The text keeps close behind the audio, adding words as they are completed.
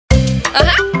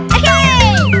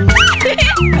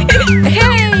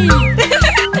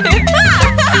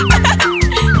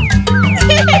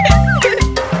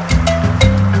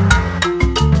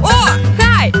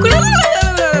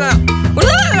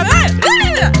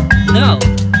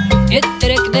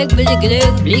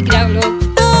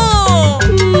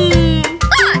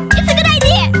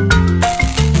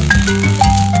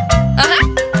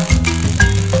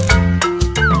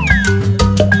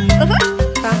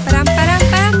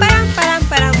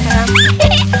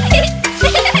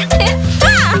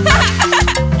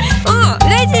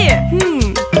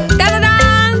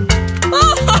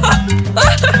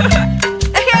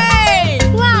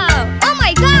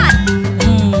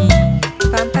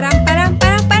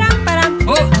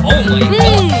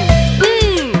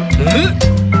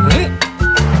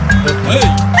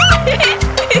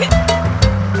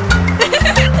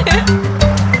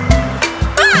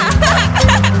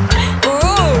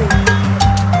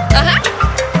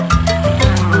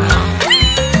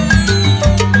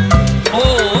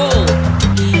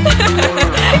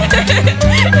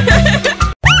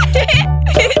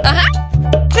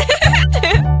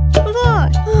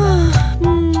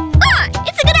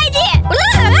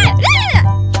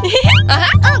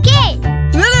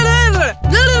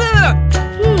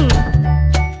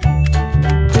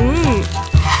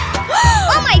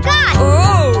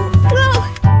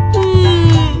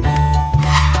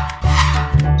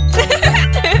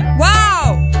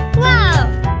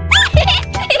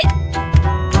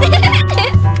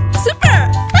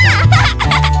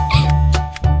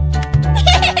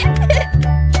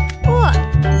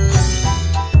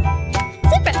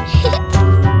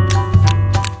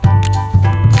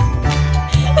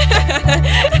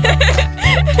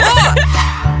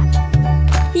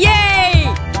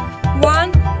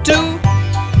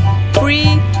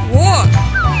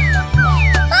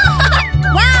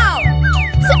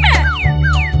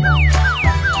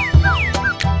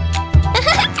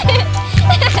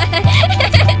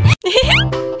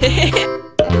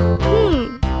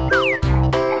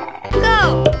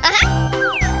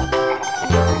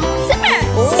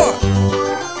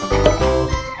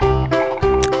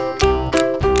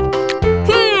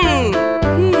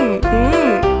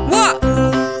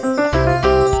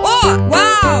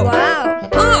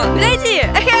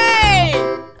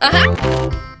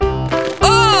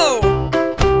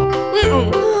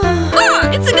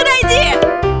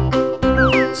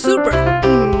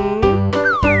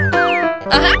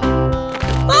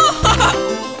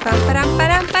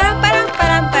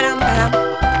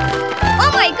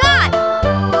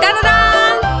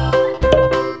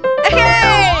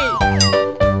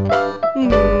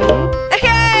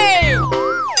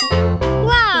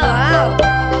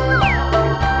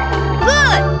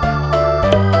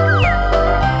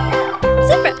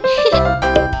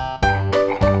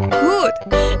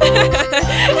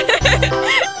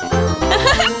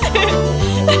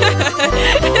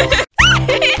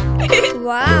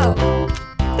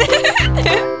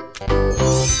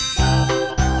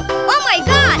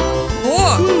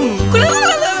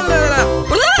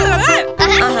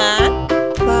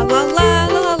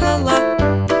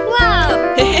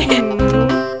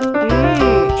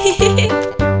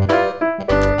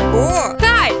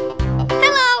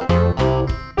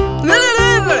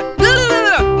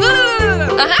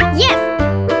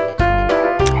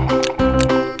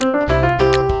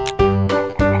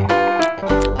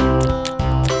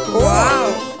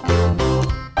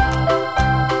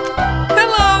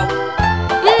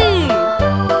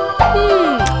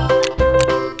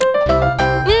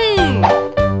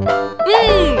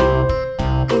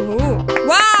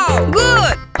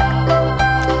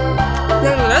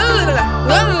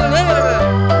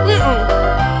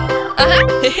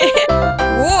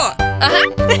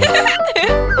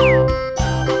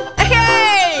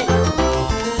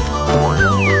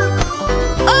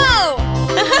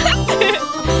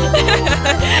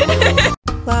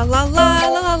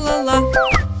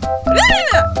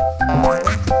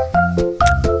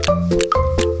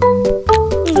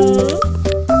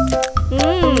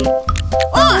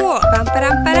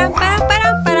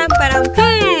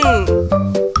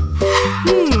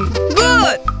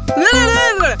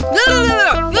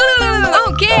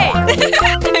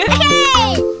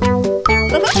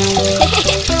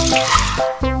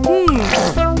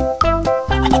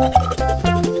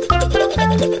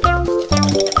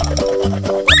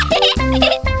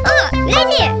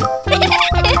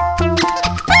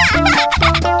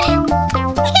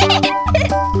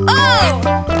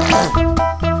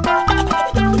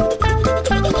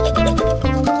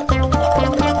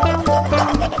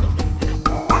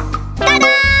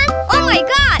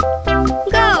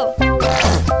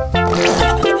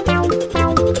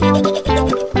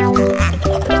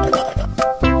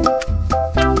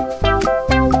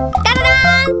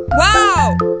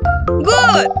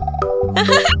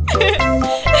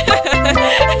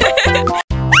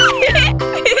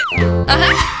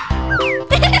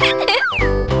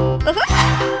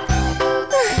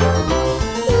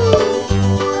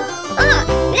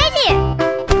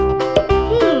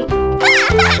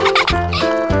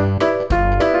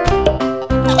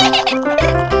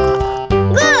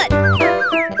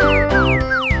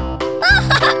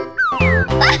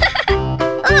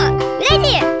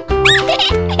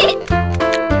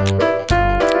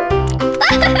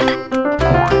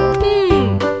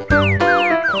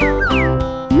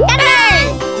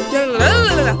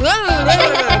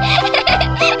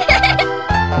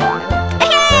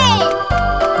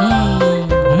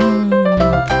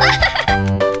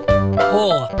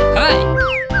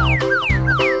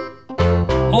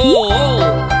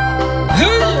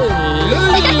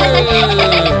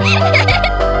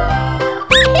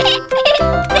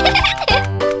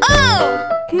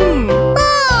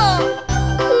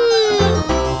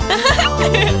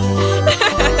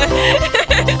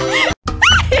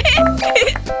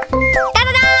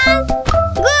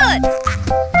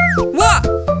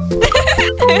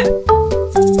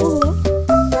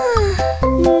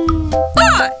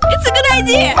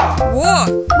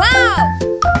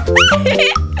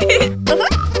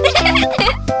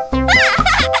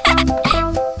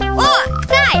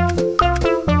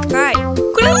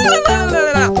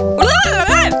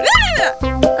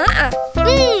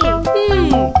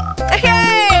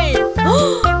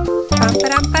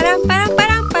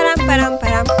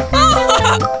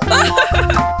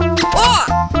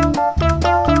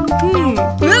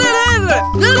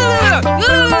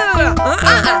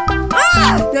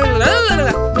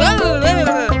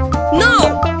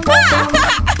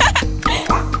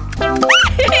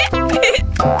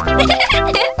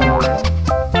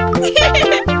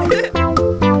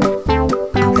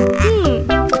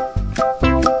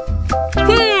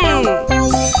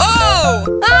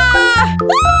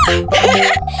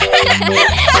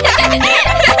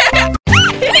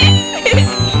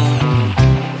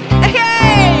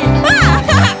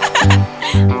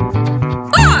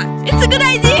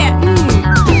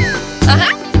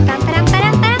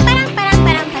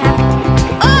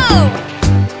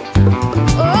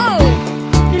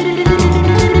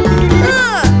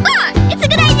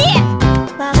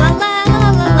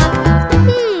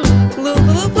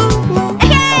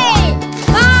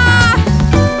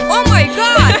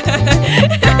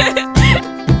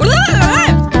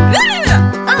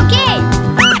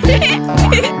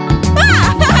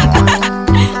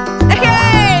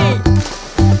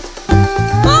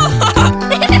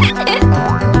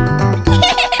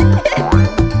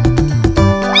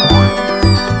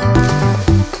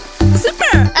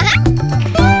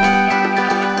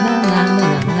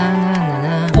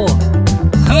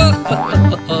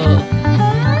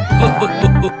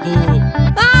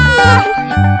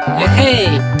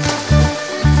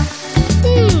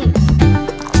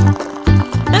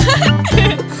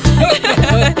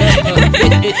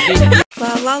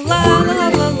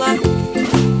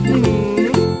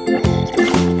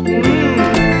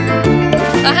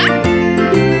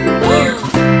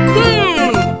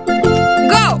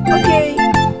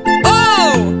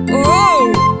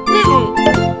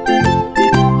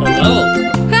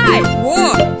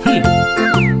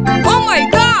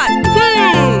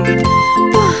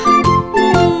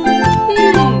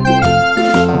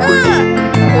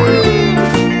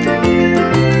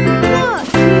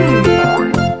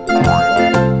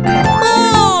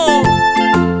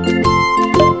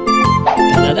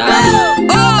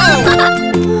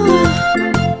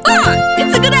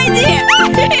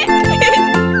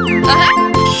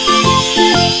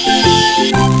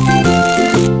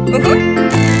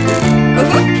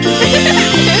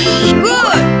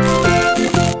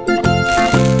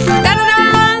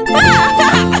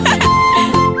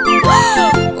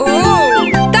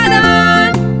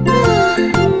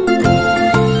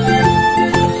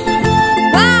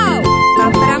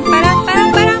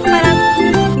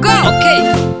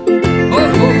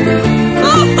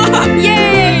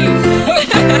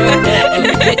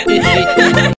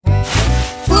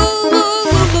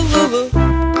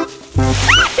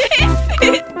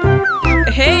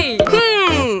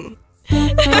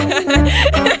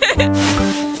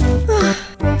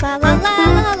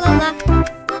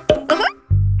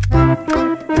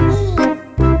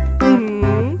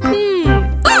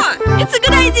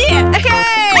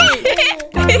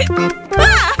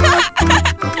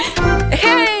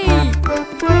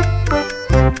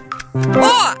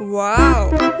Wow!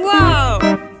 Wow!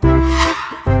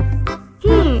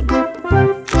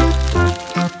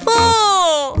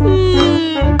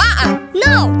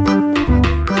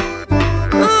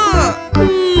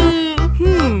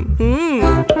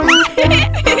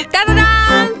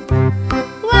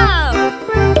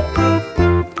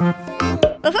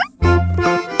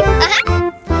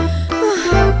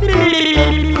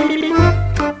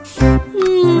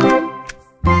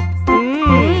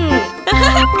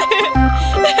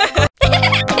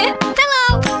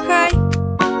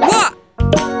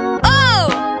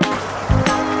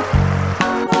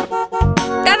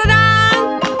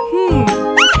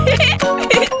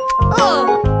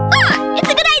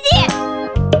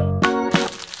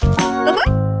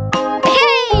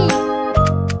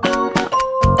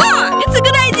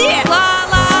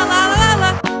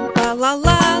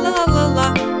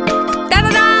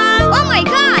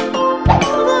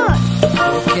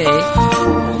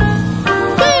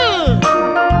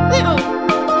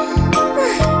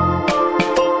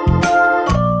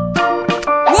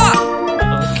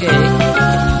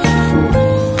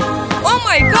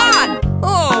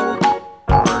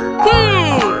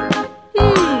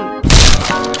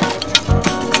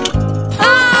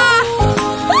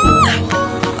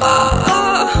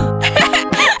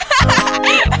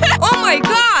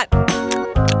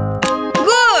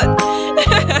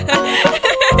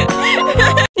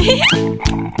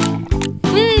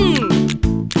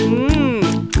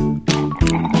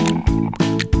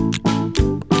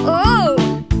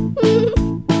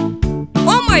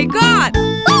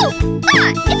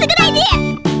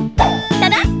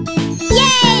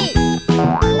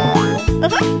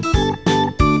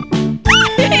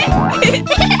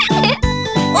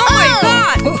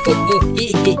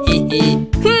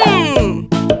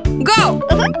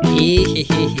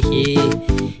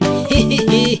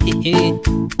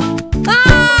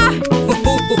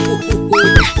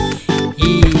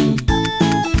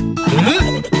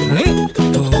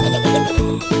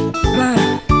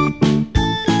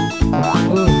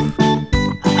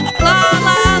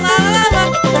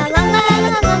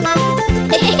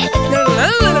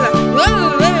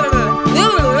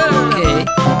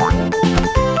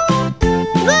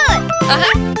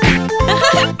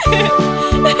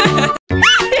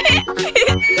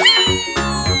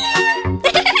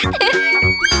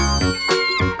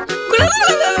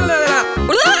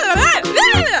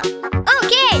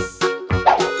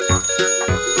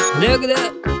 Okay.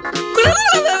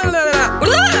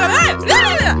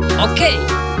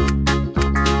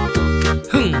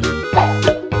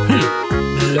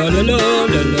 La la la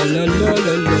la la la la la la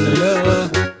la la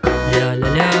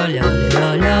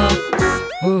la la la.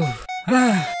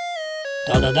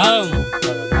 Da da dum,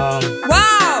 da da dum.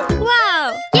 Wow! Wow!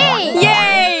 Yay!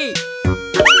 Yay!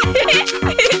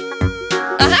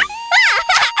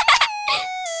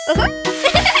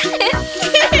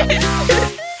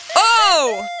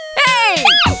 Oh! Hey!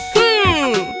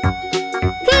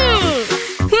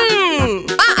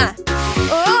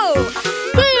 Oh!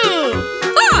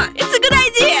 Oh, it's a good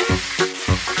idea!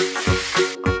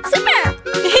 Super!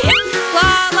 La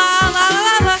la la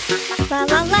la la. La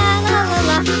la la la la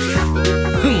la.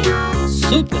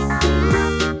 Super.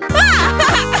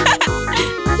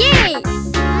 Yay!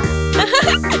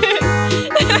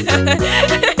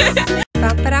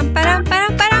 Param param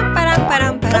param param param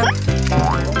param param.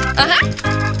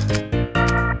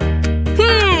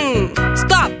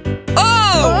 Stop! Oh!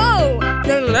 Oh!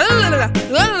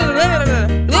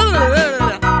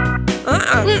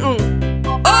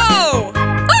 Oh!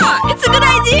 Oh! It's a good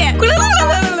idea!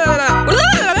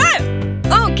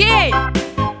 Okay!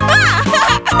 Oh!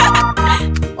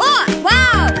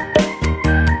 Wow!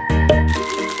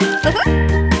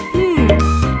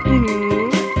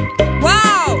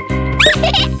 Wow!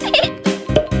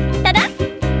 Ta-da!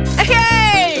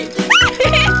 Hey!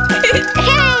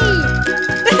 Hey!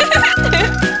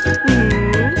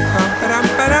 Param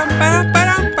param param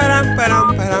param param param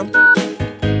param.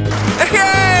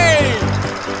 Hey!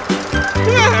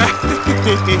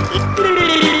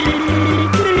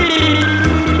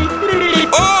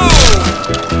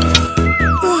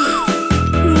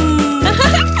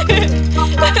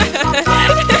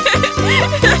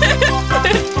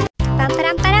 Pam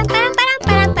param param param param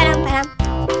param param param.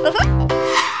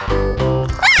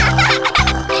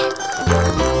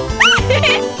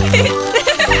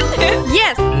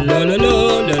 Yes! La la la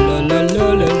la la la la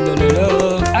la la la la.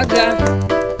 Aga.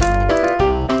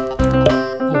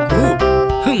 Oh, good.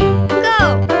 Go!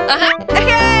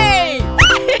 Hey!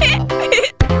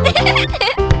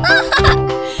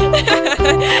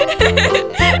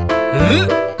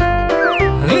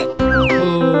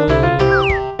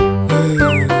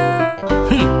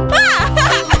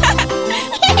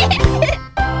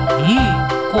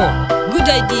 Oh, good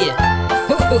idea.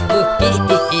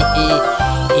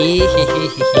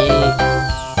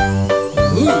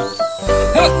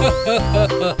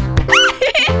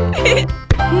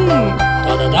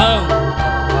 Da-da-dum.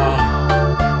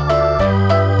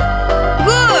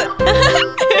 Good!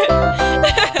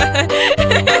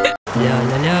 La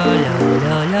la la la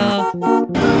la la.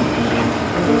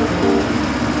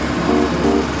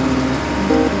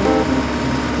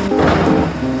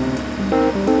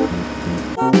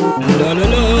 La la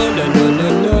la la la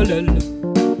la la la.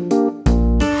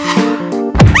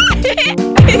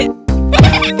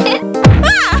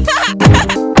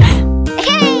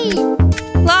 Hey!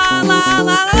 La la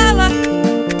la la la.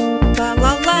 La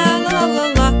la la la la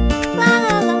la. La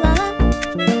la la la la.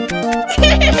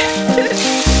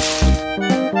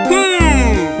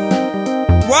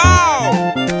 Wow!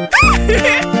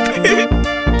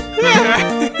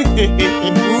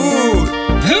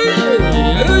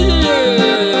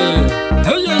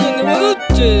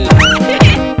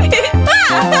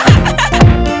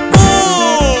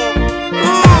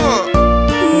 Good!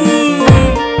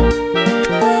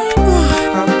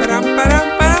 Param param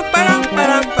param param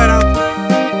param param.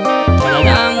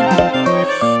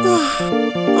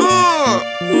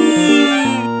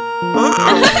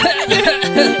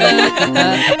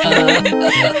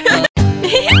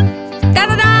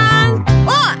 Ta-da-da!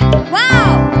 Oh! Wow!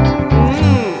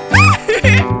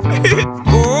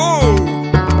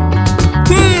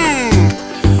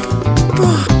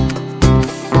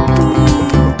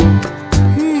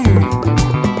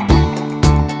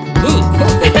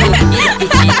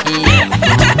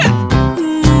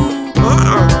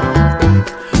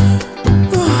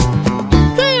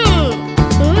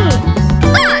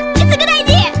 Oh! It's a good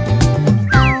idea!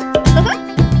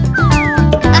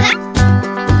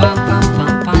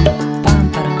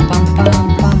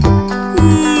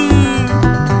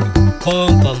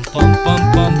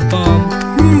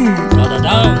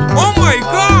 Oh my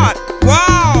God!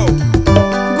 Wow!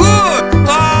 Good!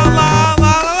 La la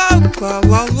la la la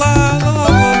la la la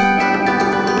la.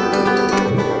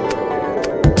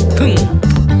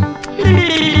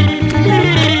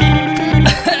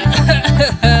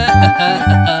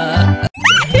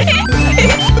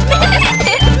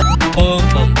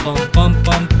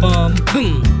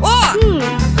 Oh!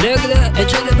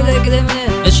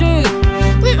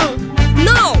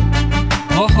 No!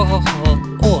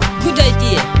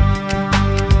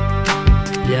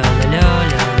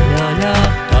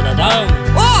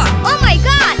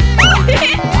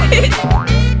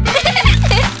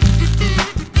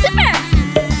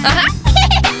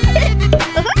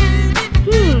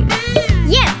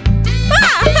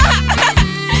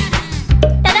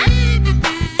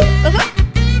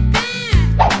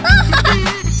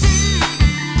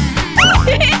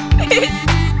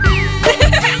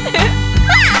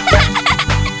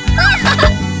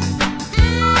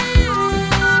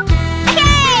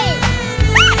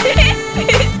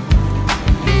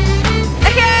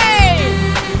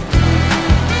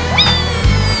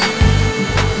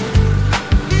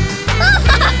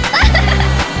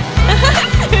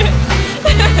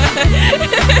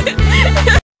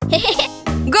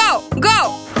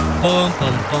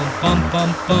 pam pam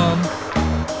pam.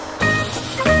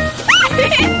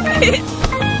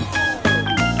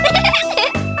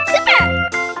 Super!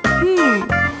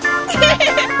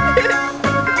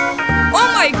 Oh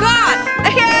my God!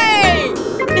 Hey!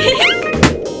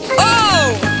 Oh!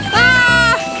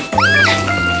 Ah!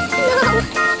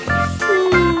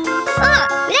 Oh,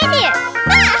 ready!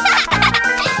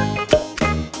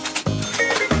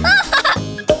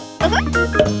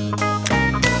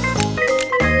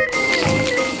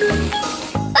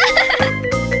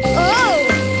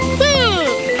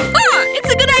 Oh, it's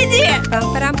a good idea! Param,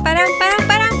 param, param,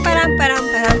 param, param, param,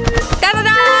 param.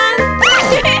 Da-da-da!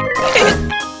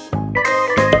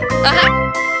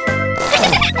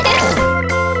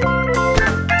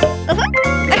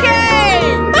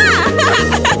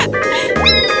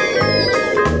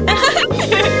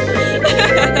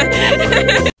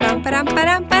 Param,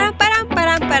 param, param, param,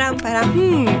 param, param, param.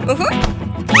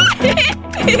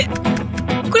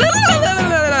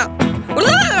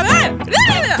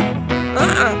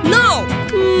 No!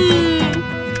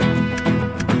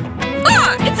 Oh,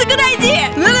 it's a good idea!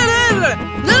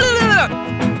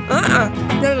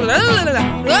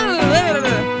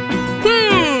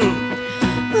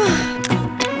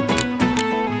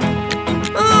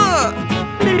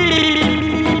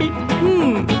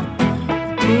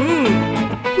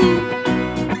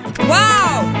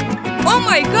 Wow! Oh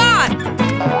my God!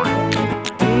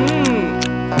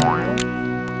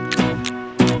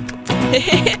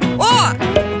 Oh!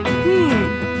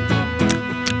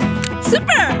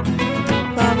 Super!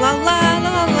 La la la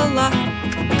la la la.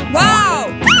 Wow!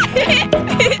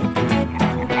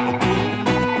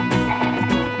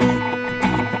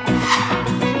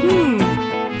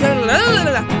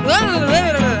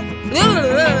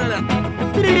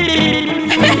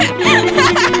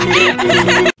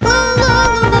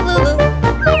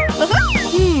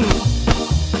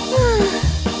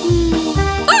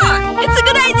 Oh, it's a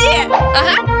good idea!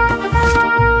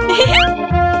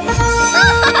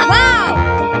 Wow!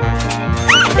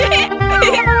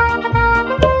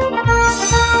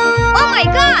 Oh my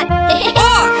God!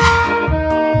 Oh!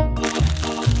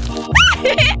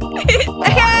 Hey!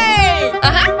 Hey!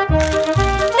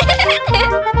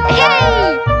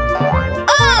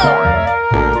 Oh!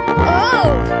 Oh,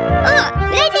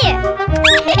 ready!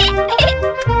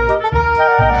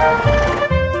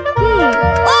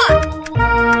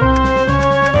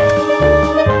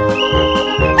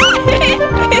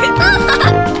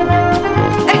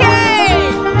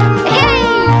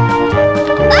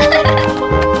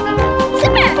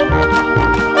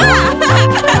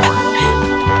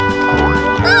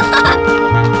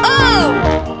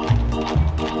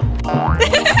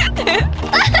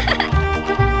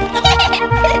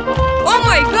 Oh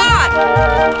my God!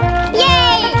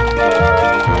 Yay!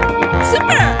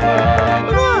 Super!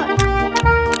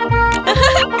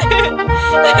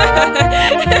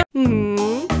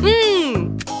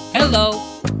 Hello.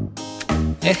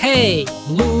 Hey hey.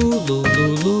 Loo loo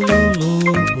loo loo loo loo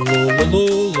loo loo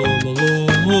loo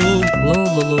loo loo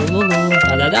loo loo loo.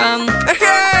 Da da dam.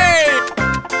 Hey!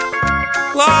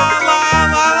 La la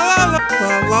la la la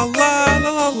la la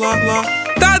la la la.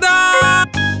 Ta-da!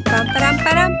 Pam param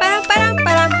param param param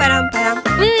param param param.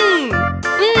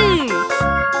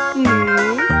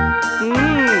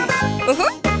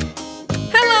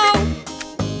 Hello.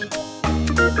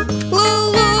 Loo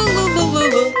loo loo loo loo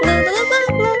loo. La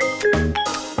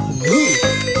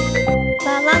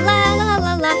la la la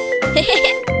la la.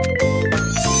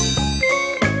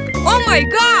 Oh my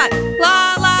God! La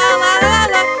la la la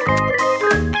la.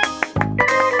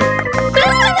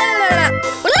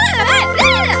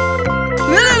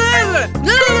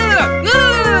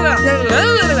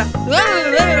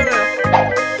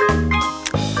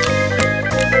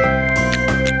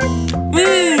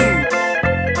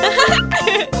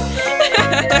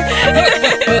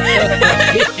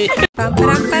 Pam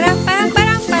param param param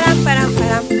param param param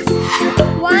param.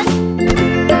 1,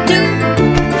 2,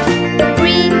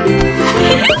 3.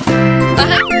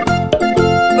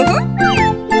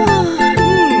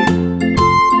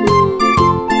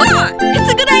 Oh, it's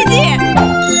a good idea.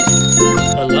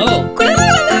 Hello.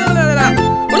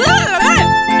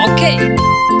 Okay.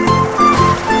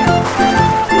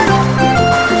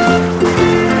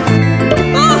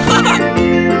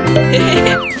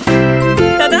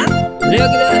 Ta-da! 그래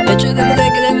그래. 대충 그래 그래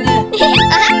그래.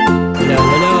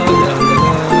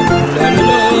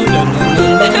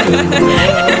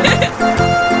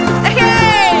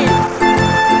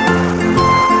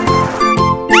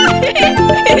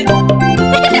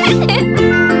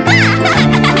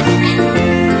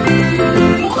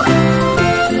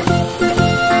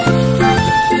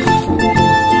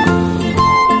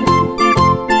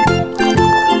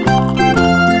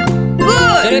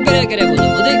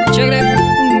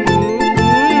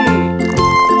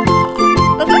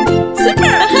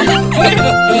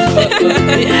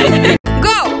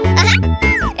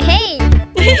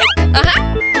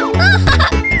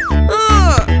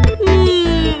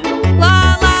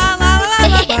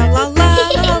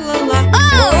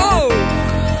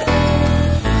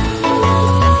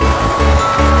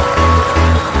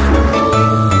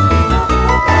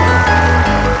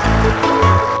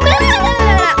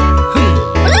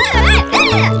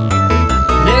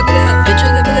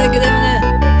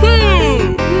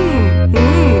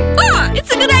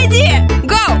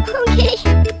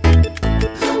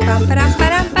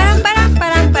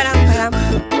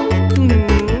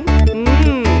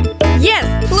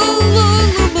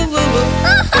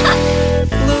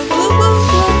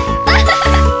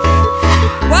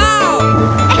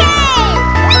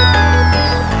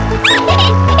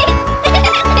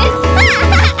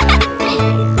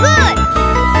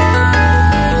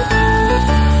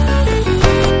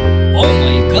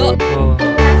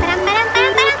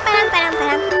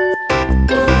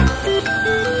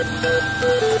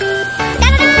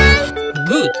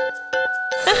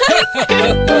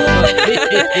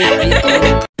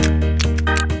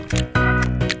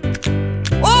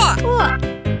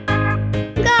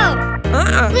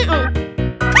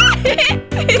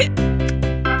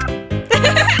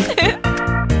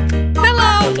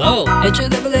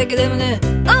 けでもね。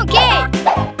Okay.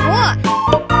 Whoa.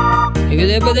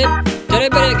 Gede bede. Tere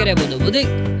bere kere budu budu.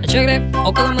 Achagre.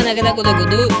 Okalım ne kadar kudu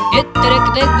kudu. Et tere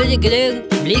kede gede gede.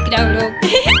 Blik davlo.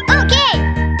 Okay.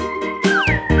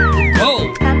 Go.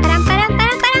 Pam param param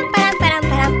param param param param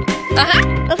param. Aha.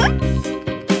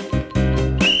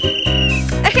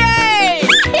 Hey.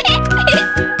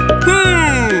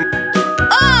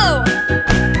 Oh.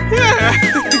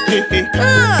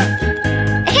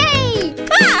 Hey.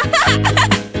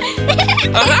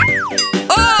 Aha.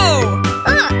 Oh.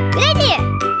 Oh, ready.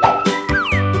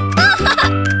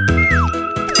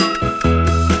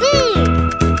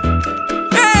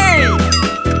 Hey.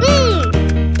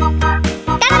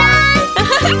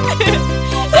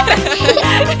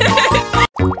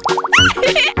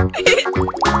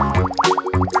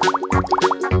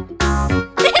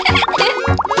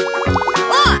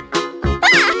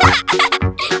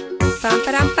 Pam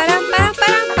param param param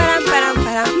param param param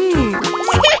param.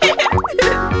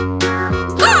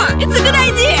 Oh, it's a good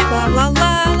idea. La la la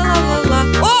la la la.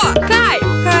 Oh, hi,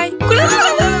 hi.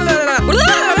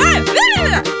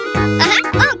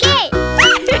 Okay.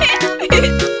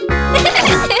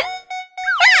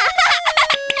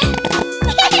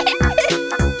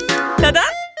 Ta-da!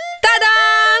 Ta-da!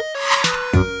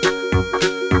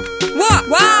 Wow!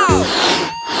 Wow!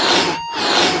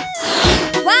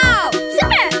 Wow,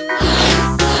 super.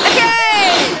 Hey!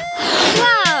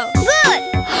 Wow, good.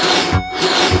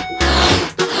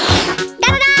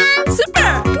 Ta-da!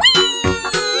 Super!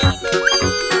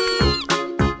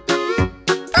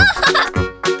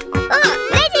 Oh,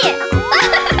 ready.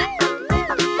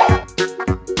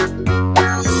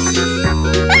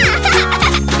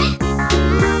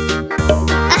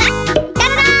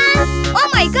 Ta-da! Oh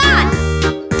my God.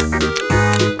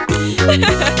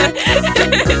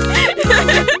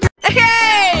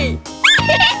 Hey!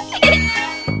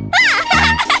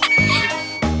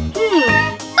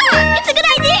 Oh, it's a good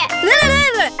idea.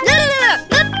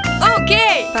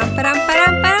 Okay. Pam param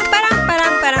param param param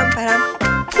param param param.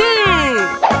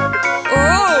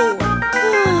 Oh.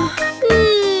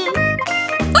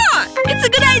 Oh, it's a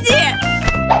good idea.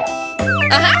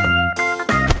 Uh-huh.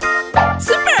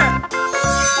 Super.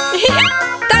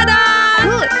 Ta-da!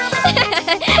 Good.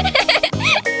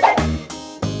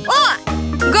 Oh.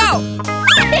 Go.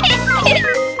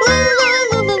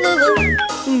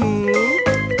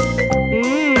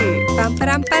 Pam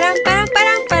param param param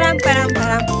param param param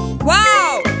param.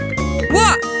 Wow!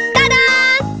 What? Ta-da!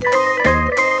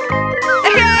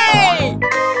 Hey!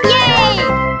 Yay!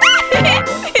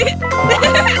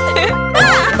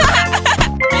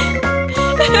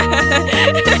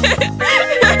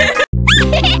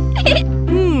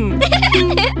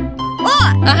 Oh.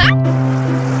 Uh-huh.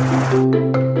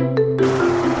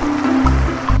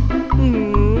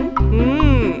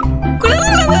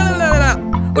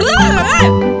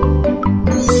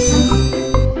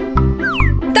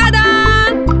 Ta-da!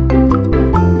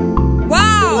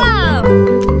 Wow! Wow.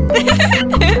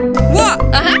 What?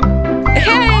 Uh-huh.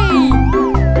 Hey!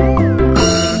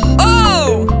 Oh!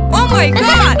 Oh my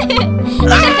God!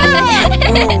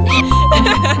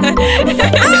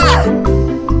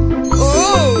 Oh!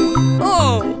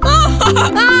 Oh!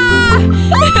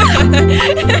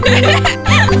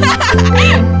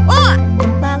 Oh.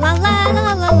 La la la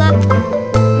la la la.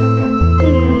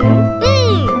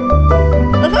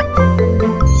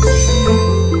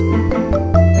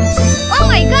 Oh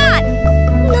my God.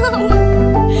 No.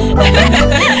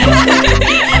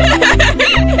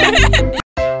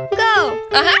 Go.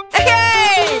 Uh-huh.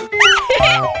 Hey!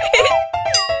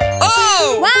 Oh!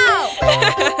 Wow.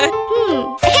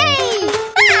 Hey.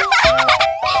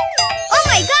 Oh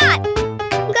my God.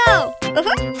 Go.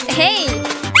 Hey.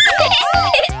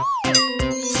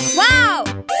 Wow.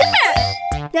 Super.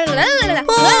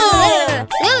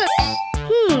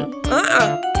 Uh-uh.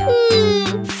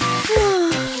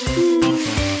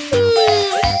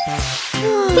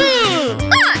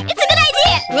 Oh, it's a good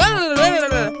idea. Oh,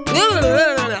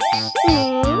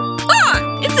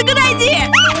 it's a good idea.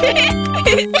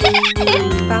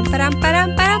 Pam param param